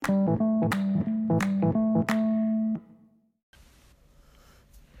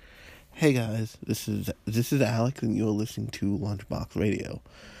Hey guys, this is Alex, and you're listening to Lunchbox Radio.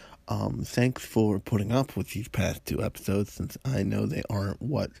 Thanks for putting up with these past two episodes, since I know they aren't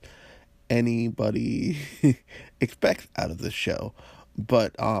what anybody expects out of this show.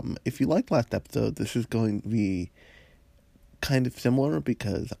 But if you liked last episode, this is going to be kind of similar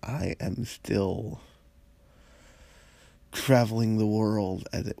because I am still traveling the world,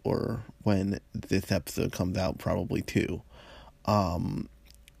 as it were, when this episode comes out, probably too.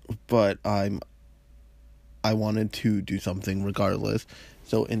 But I wanted to do something regardless.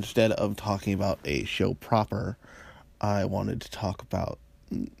 So instead of talking about a show proper, I wanted to talk about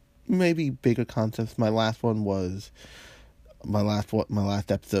maybe bigger concepts. My last episode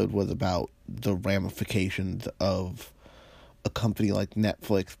was about the ramifications of a company like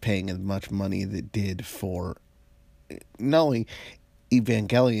Netflix paying as much money as it did for not only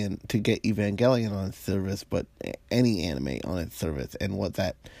Evangelion, to get Evangelion on its service, but any anime on its service, and what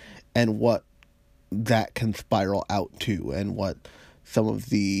that can spiral out to, and what some of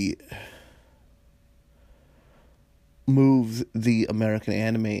the moves the American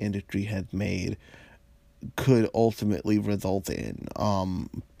anime industry has made could ultimately result in.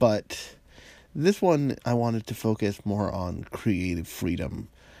 But this one, I wanted to focus more on creative freedom,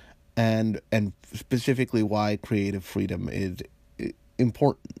 and specifically why creative freedom is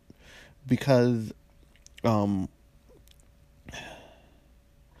important, because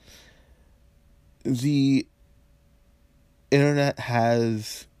the internet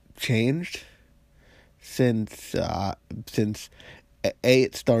has changed since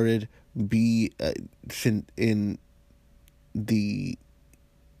it started, since in the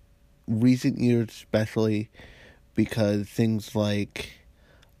recent years, especially because things like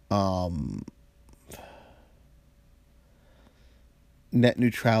net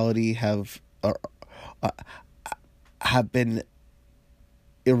neutrality have been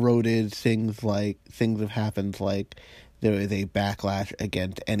eroded. Things have happened, like there is a backlash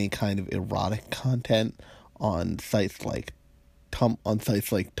against any kind of erotic content on sites like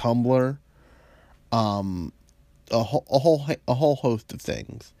Tumblr, a whole host of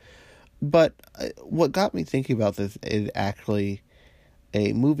things. But what got me thinking about this is actually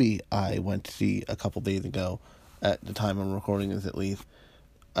a movie I went to see a couple days ago, at the time I'm recording this at least,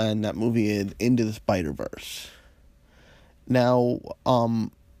 and that movie is Into the Spider-Verse. Now,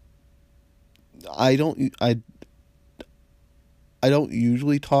 I don't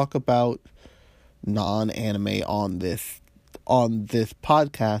usually talk about non-anime on this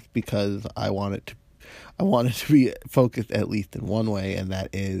podcast, because I want it to be focused at least in one way, and that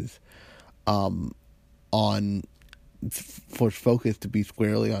is for focus to be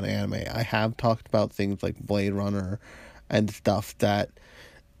squarely on anime. I have talked about things like Blade Runner and stuff that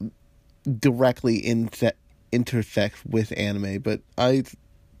directly intersects with anime, but I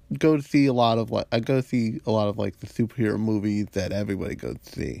go to see a lot of like the superhero movies that everybody goes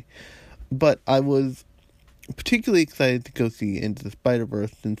to see. But I was particularly excited to go see Into the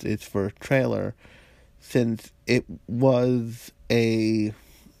Spider-Verse since its first trailer, since it was a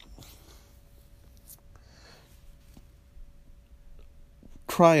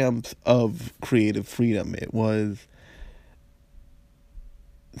triumph of creative freedom. It was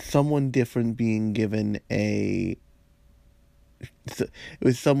someone different being given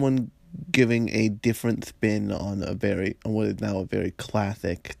someone giving a different spin on what is now a very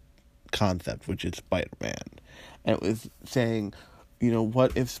classic concept, which is Spider-Man. And it was saying,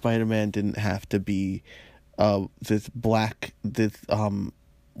 what if Spider-Man didn't have to be this white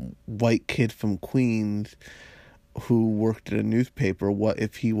kid from Queens who worked at a newspaper? What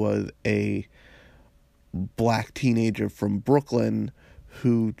if he was a black teenager from Brooklyn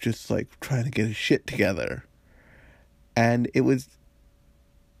who just trying to get his shit together? And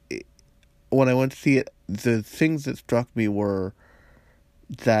when I went to see it, the things that struck me were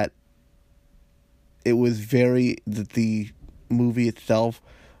that the movie itself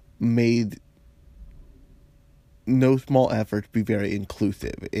made no small effort to be very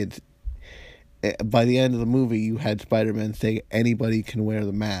inclusive. By the end of the movie, you had Spider-Man saying anybody can wear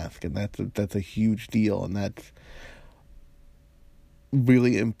the mask, and that's a huge deal, and that's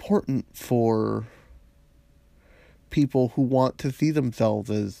really important for people who want to see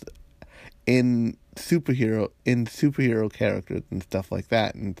themselves as in superhero characters and stuff like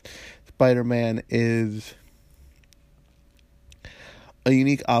that. And Spider-Man is a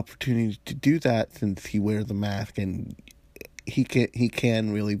unique opportunity to do that, since he wears the mask and he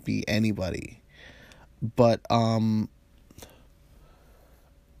can really be anybody. But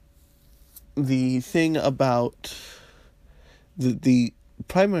the thing about the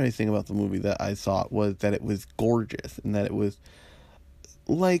primary thing about the movie that I thought was that it was gorgeous, and that it was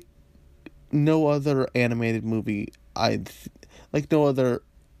like no other animated movie no other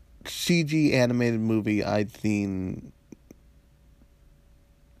CG animated movie I'd seen.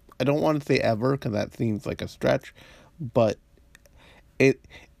 I don't want to say ever, because that seems like a stretch, but it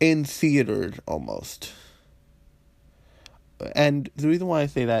in theaters almost. And the reason why I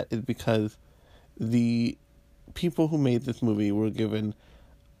say that is because the people who made this movie were given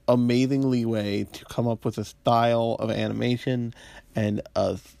amazing leeway to come up with a style of animation and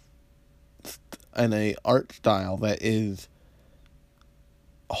a art style that is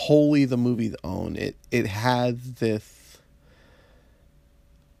wholly the movie's own. It has this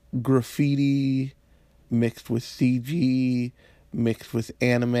graffiti mixed with CG, mixed with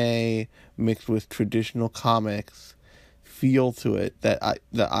anime, mixed with traditional comics feel to it that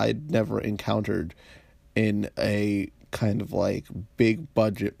I'd never encountered in a kind of like big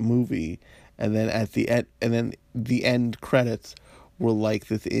budget movie. And then the end credits were like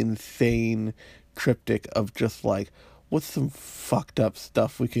this insane triptych of just like, what's some fucked up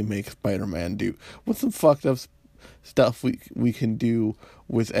stuff we can make Spider-Man do? What's some fucked up stuff we can do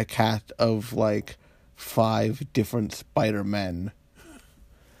with a cast of like 5 different Spider-Men?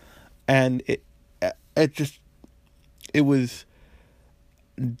 And it was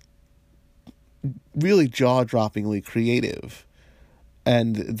really jaw-droppingly creative.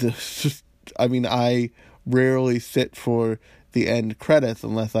 And I rarely sit for the end credits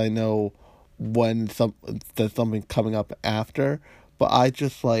unless I know when there's something coming up after. But I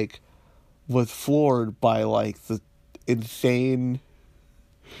just like was floored by like the insane,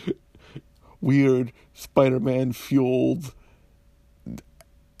 weird Spider-Man fueled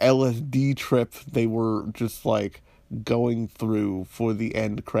LSD trip they were just like going through for the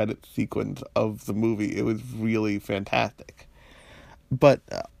end credit sequence of the movie. It was really fantastic. But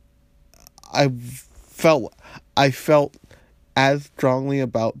I felt as strongly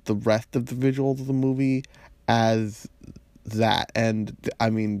about the rest of the visuals of the movie as that. And I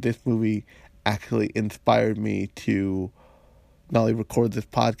mean, this movie actually inspired me to not only record this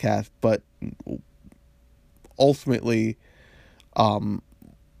podcast, but ultimately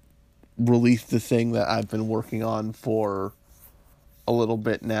release the thing that I've been working on for a little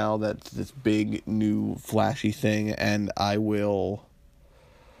bit now. That's this big new flashy thing, and I will,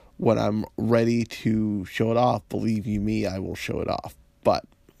 when I'm ready to show it off, believe you me, I will show it off. But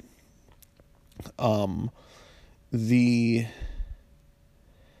the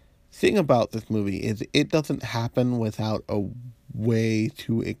thing about this movie is it doesn't happen without a way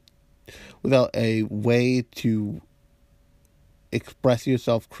to express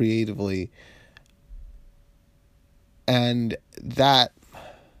yourself creatively, and that's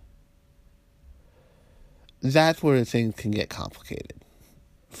where things can get complicated,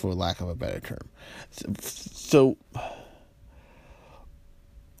 for lack of a better term. So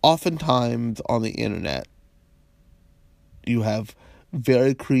oftentimes on the internet, you have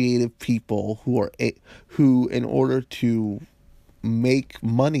very creative people who in order to make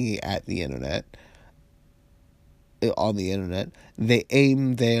money on the internet, they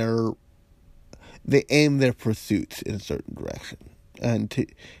aim their pursuits in a certain direction. And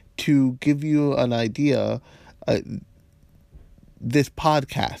to give you an idea, this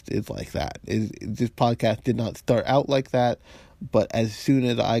podcast is like that. This podcast did not start out like that, but as soon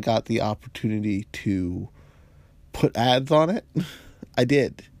as I got the opportunity to put ads on it, I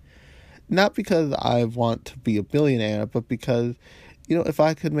did. Not because I want to be a billionaire, but because, if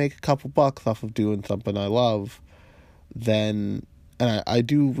I could make a couple bucks off of doing something I love, then, and I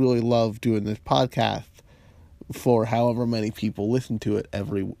do really love doing this podcast for however many people listen to it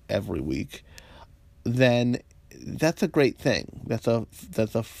every week, then that's a great thing.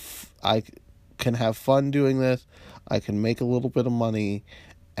 I can have fun doing this. I can make a little bit of money,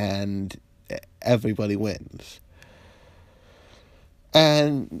 and everybody wins.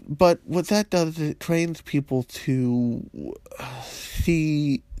 But what that does is it trains people to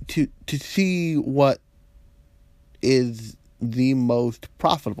see what is the most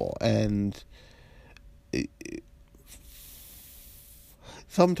profitable, and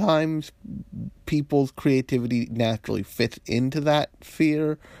sometimes people's creativity naturally fits into that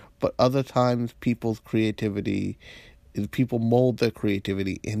sphere, but other times people mold their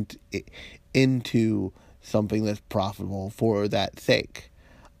creativity into something that's profitable for that sake.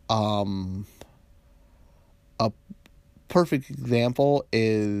 A perfect example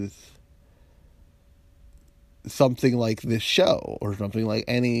is something like this show, or something like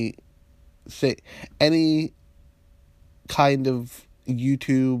any kind of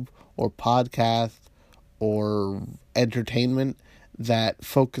YouTube or podcast or entertainment that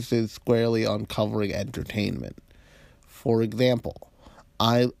focuses squarely on covering entertainment. For example,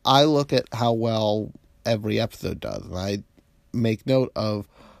 I look at how well every episode does, and I make note of,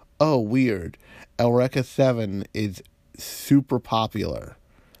 oh, weird, Eureka 7 is super popular.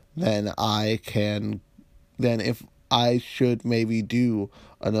 Then if I should maybe do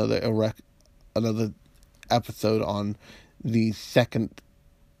another episode on the second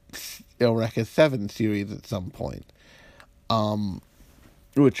Eureka 7 series at some point.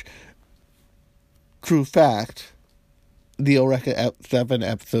 Which, true fact, the Eureka 7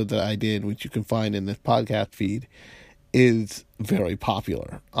 episode that I did, which you can find in this podcast feed, is very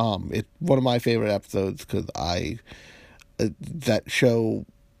popular. It's one of my favorite episodes because that show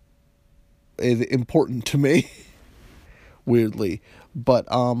is important to me, weirdly. But,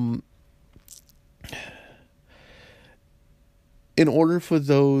 in order for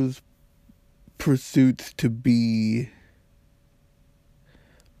those pursuits to be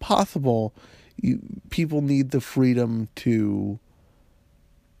possible, people need the freedom to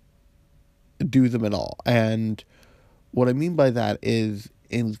do them at all. And what I mean by that is,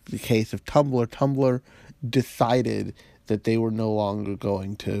 in the case of Tumblr decided that they were no longer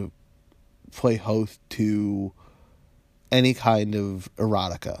going to play host to any kind of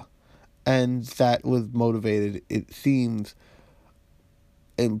erotica. And that was motivated, it seems,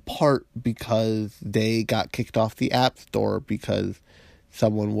 in part because they got kicked off the App Store because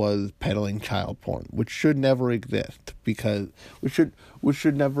someone was peddling child porn, which should never exist, because which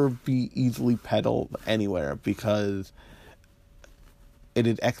should never be easily peddled anywhere, because it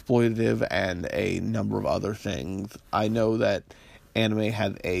is exploitative and a number of other things. I know that anime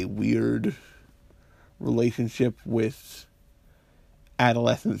has a weird relationship with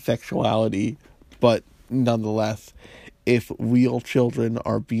adolescent sexuality, but nonetheless, if real children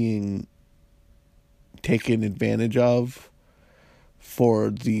are being taken advantage of for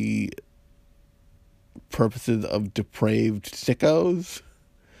the purposes of depraved sickos,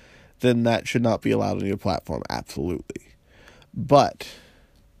 then that should not be allowed on your platform, absolutely. But,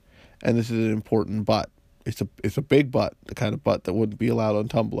 and this is an important but, it's a big but, the kind of but that wouldn't be allowed on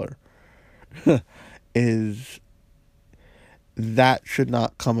Tumblr, is that should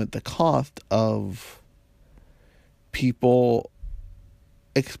not come at the cost of people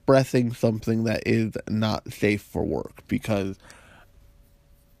expressing something that is not safe for work. Because,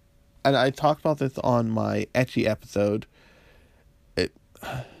 and I talked about this on my ecchi episode,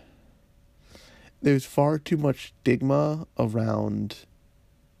 there's far too much stigma around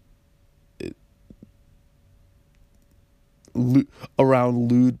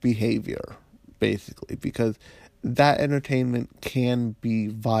lewd behavior, basically, because that entertainment can be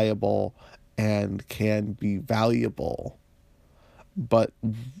viable and can be valuable,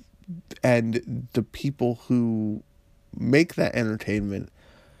 and the people who make that entertainment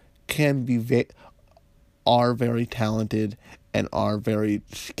are very talented and are very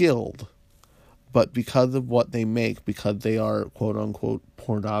skilled, but because of what they make, because they are quote-unquote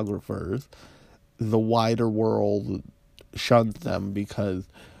pornographers, the wider world shuns them, because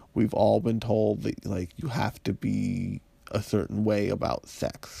we've all been told that, like, you have to be a certain way about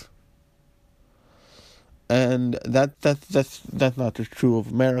sex. And that's not just true of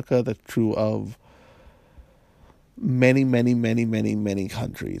America, that's true of many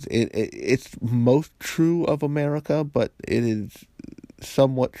countries. It's most true of America, but it is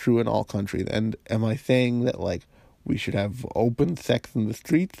somewhat true in all countries. And am I saying that, like, we should have open sex in the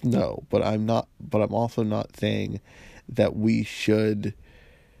streets? No, but I'm also not saying that we should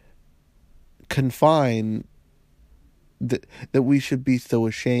confine that we should be so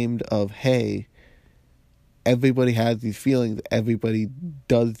ashamed of, hey, everybody has these feelings, everybody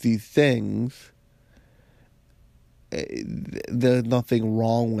does these things, there's nothing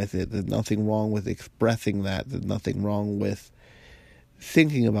wrong with it, there's nothing wrong with expressing that, there's nothing wrong with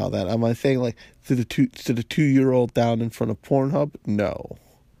thinking about that. Am I saying, like, to the 2-year-old down in front of Pornhub? No.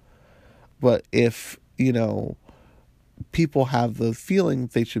 But if, people have those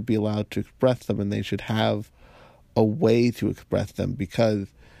feelings, they should be allowed to express them, and they should have a way to express them, because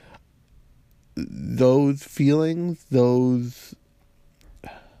those feelings,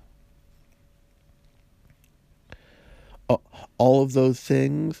 all of those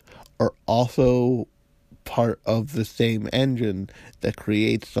things are also part of the same engine that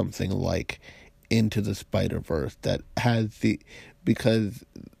creates something like Into the Spider-Verse, that has because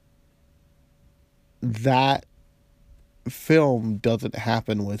that film doesn't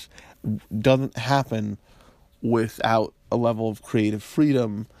happen without a level of creative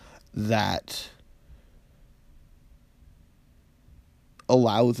freedom that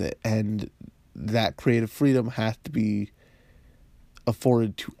allows it, and that creative freedom has to be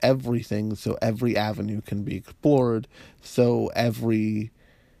afforded to everything, so every avenue can be explored, so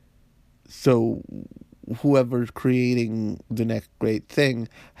whoever's creating the next great thing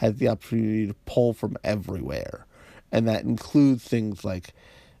has the opportunity to pull from everywhere. And that includes things like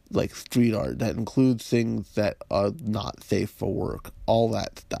street art, that includes things that are not safe for work, all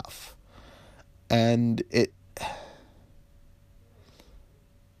that stuff. And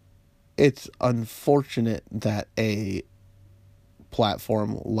it's unfortunate that a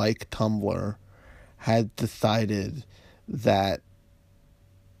platform like Tumblr had decided that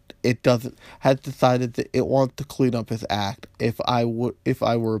it wants to clean up its act. If I were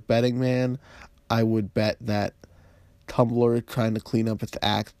a betting man, I would bet that Tumblr is trying to clean up its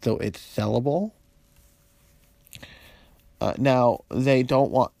act so it's sellable. Now they're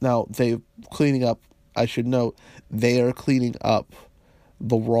cleaning up. I should note they are cleaning up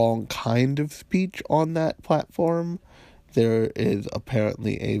the wrong kind of speech on that platform. There is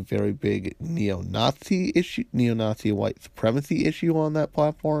apparently a very big neo-Nazi white supremacy issue on that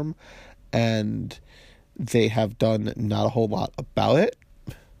platform, and they have done not a whole lot about it.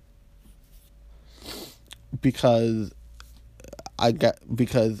 Because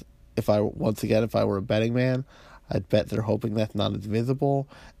if I were a betting man, I'd bet they're hoping that's not as visible,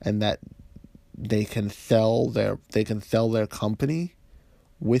 and that they can sell their company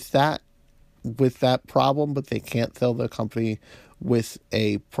with that problem, but they can't sell their company with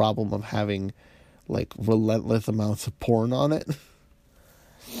a problem of having like relentless amounts of porn on it.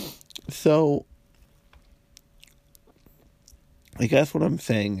 So I guess what I'm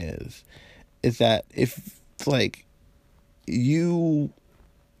saying is that if you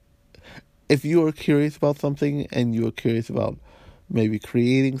are curious about something and you are curious about maybe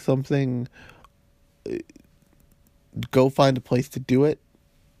creating something, go find a place to do it.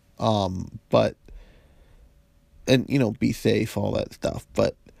 But be safe, all that stuff.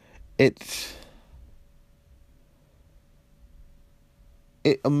 But it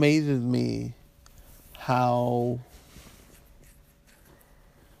amazes me how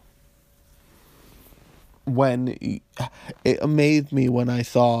it amazed me when I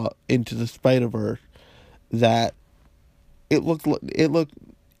saw Into the Spider-Verse that it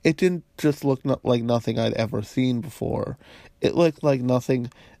didn't just look like nothing I'd ever seen before. It looked like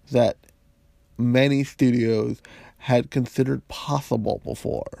nothing that many studios had considered possible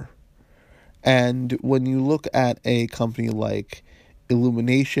before. And when you look at a company like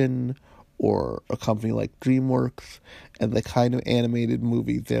Illumination or a company like DreamWorks and the kind of animated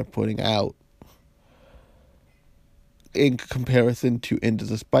movies they're putting out in comparison to Into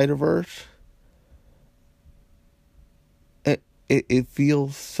the Spider-Verse, it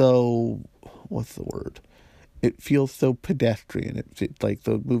feels so, what's the word? It feels so pedestrian. It's like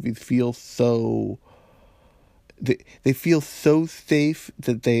the movies feel so, they feel so safe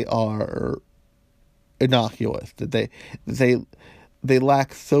that they are innocuous, that they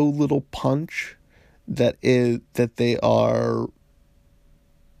lack so little punch that they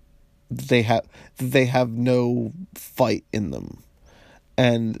have no fight in them.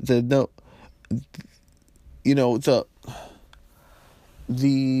 And the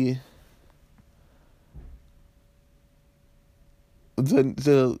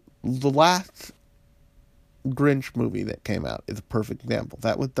last Grinch movie that came out is a perfect example.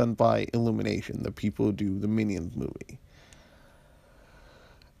 That was done by Illumination, the people who do the Minions movie.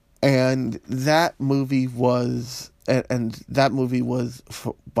 And that movie was,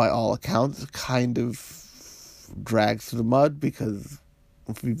 by all accounts, kind of dragged through the mud because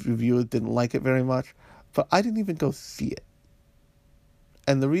reviewers didn't like it very much. But I didn't even go see it.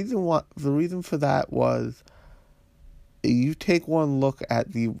 And the reason for that was, you take one look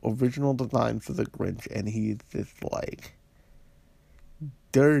at the original design for the Grinch, and he's just like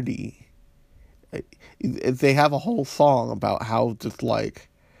dirty. They have a whole song about how just like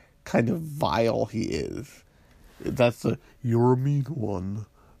kind of vile he is. That's "You're a mean one,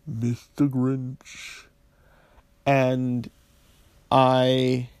 Mr. Grinch." And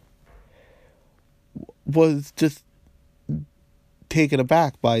I was just taken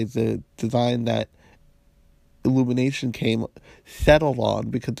aback by the design that Illumination settled on,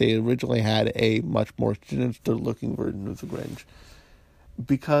 because they originally had a much more sinister looking version of the Grinch,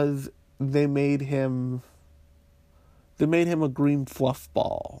 because they made him a green fluff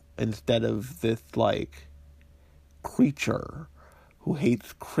ball instead of this like creature who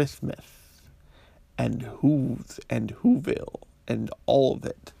hates Christmas and Who's and Whoville and all of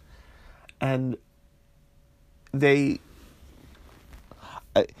it. And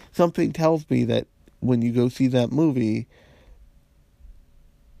something tells me that when you go see that movie,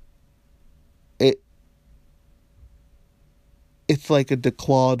 it's like a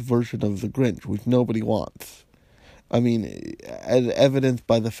declawed version of the Grinch, which nobody wants. I mean, as evidenced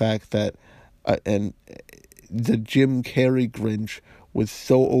by the fact that and the Jim Carrey Grinch was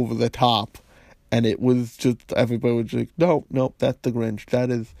so over the top, and it was just, everybody was like, no, that's the Grinch.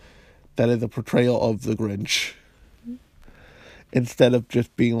 That is a portrayal of the Grinch. Instead of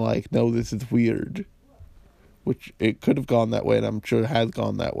just being like, no, this is weird. Which it could have gone that way, and I'm sure it has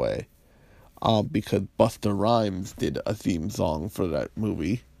gone that way. Because Busta Rhymes did a theme song for that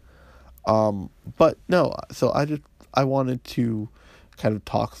movie. But no, so I wanted to kind of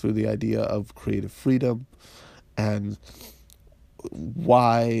talk through the idea of creative freedom and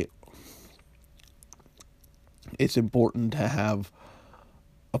why it's important to have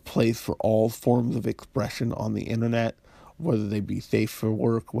a place for all forms of expression on the internet, whether they be safe for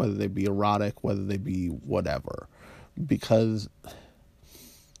work, whether they be erotic, whether they be whatever. Because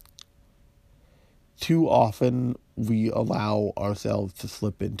too often we allow ourselves to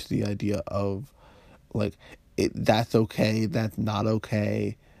slip into the idea of, like, that's okay, that's not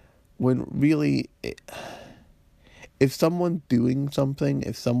okay, when really, if someone's doing something,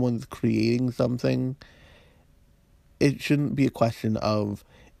 if someone's creating something, it shouldn't be a question of,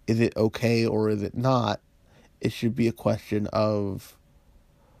 is it okay or is it not? It should be a question of,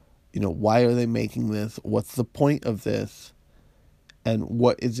 why are they making this? What's the point of this? And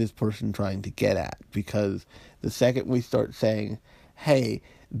what is this person trying to get at? Because the second we start saying, hey,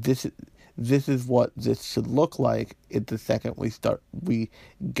 this is what this should look like, it's the second we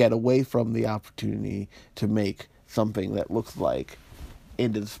get away from the opportunity to make something that looks like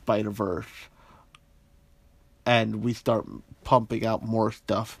Into the Spider-Verse, and we start pumping out more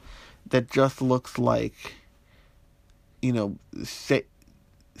stuff that just looks like,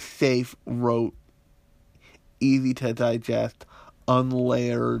 safe, rote, easy to digest,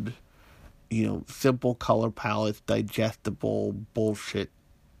 unlayered, simple color palettes, digestible bullshit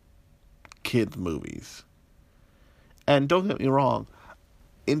kids movies. And don't get me wrong,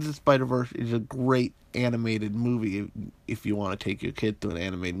 Into the Spider-Verse is a great animated movie if you want to take your kid to an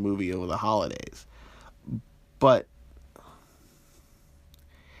animated movie over the holidays. But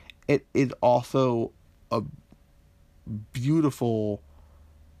it is also a beautiful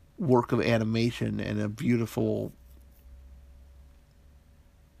work of animation and a beautiful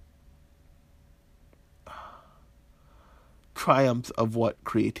triumphs of what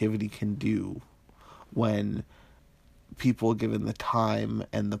creativity can do when people are given the time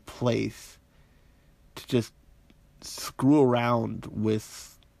and the place to just screw around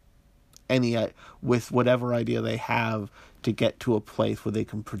with whatever idea they have to get to a place where they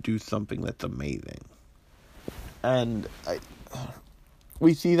can produce something that's amazing. And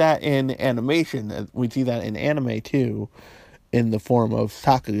we see that in animation. We see that in anime too, in the form of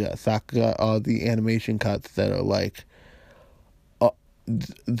Sakuga. Sakuga are the animation cuts that are like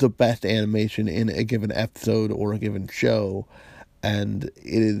the best animation in a given episode or a given show, and it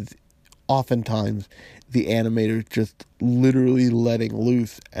is oftentimes the animators just literally letting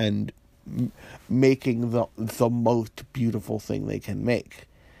loose and making the most beautiful thing they can make.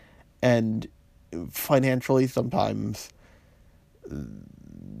 And financially, sometimes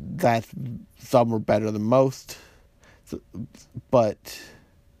that some are better than most, but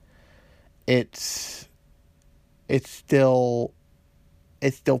it's still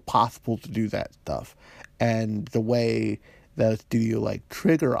possible to do that stuff. And the way that a studio like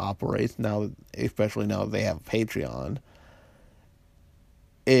Trigger operates now, especially now that they have a Patreon,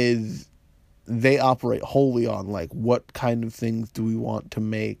 is they operate wholly on like, what kind of things do we want to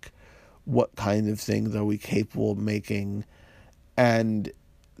make, what kind of things are we capable of making, and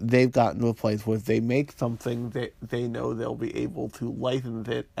they've gotten to a place where if they make something, they know they'll be able to license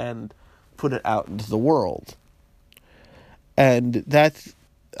it and put it out into the world. And that's,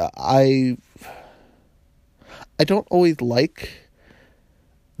 I don't always like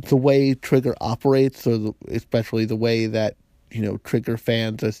the way Trigger operates, or especially the way that, Trigger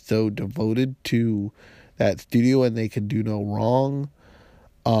fans are so devoted to that studio and they can do no wrong.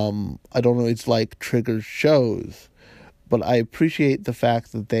 I don't always like Trigger's shows, but I appreciate the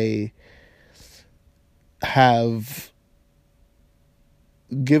fact that they have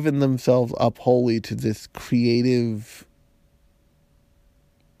given themselves up wholly to this creative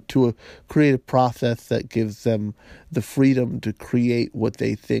process that gives them the freedom to create what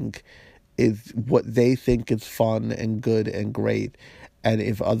they think is fun and good and great. And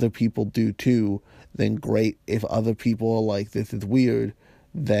if other people do too, then great. If other people are like, this is weird,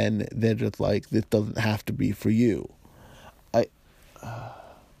 then they're just like, this doesn't have to be for you.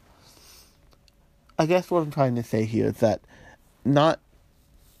 I guess what I'm trying to say here is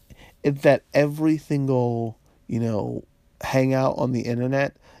that every single, hang out on the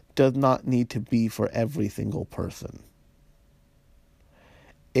internet does not need to be for every single person.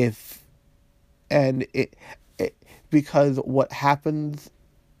 Because what happens,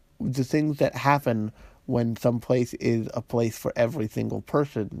 the things that happen when some place is a place for every single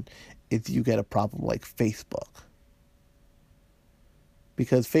person, is you get a problem like Facebook.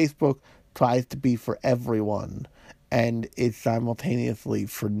 Because Facebook tries to be for everyone and is simultaneously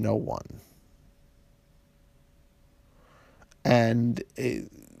for no one. And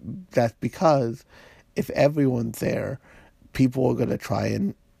that's because if everyone's there, people are going to try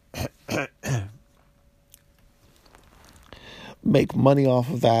and make money off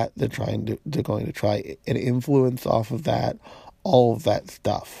of that. They're going to try and influence off of that, all of that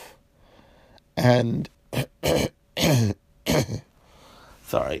stuff. And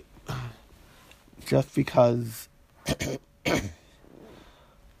sorry, just because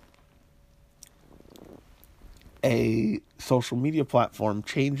a social media platform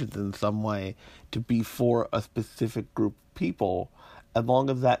changes in some way to be for a specific group of people, as long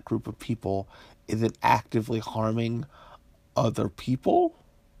as that group of people isn't actively harming other people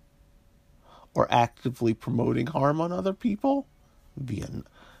or actively promoting harm on other people, via,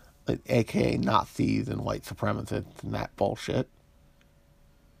 aka Nazis and white supremacists and that bullshit,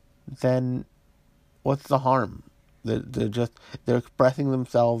 then what's the harm? They're expressing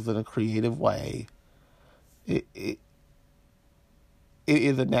themselves in a creative way. It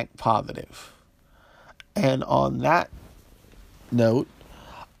is a net positive. And on that note,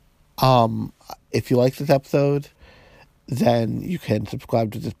 if you like this episode, then you can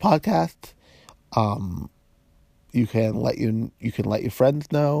subscribe to this podcast. You can let your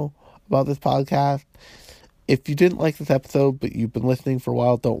friends know about this podcast. If you didn't like this episode, but you've been listening for a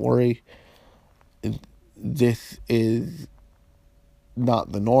while, don't worry. This is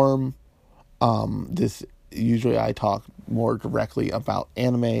not the norm. This usually I talk more directly about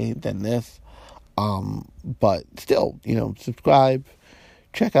anime than this. But still, subscribe.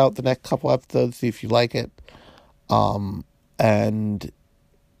 Check out the next couple episodes, see if you like it. And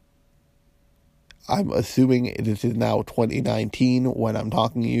I'm assuming this is now 2019 when I'm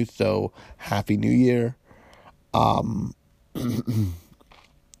talking to you, so Happy New Year. And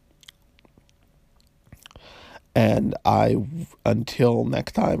until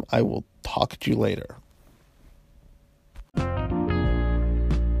next time, I will talk to you later.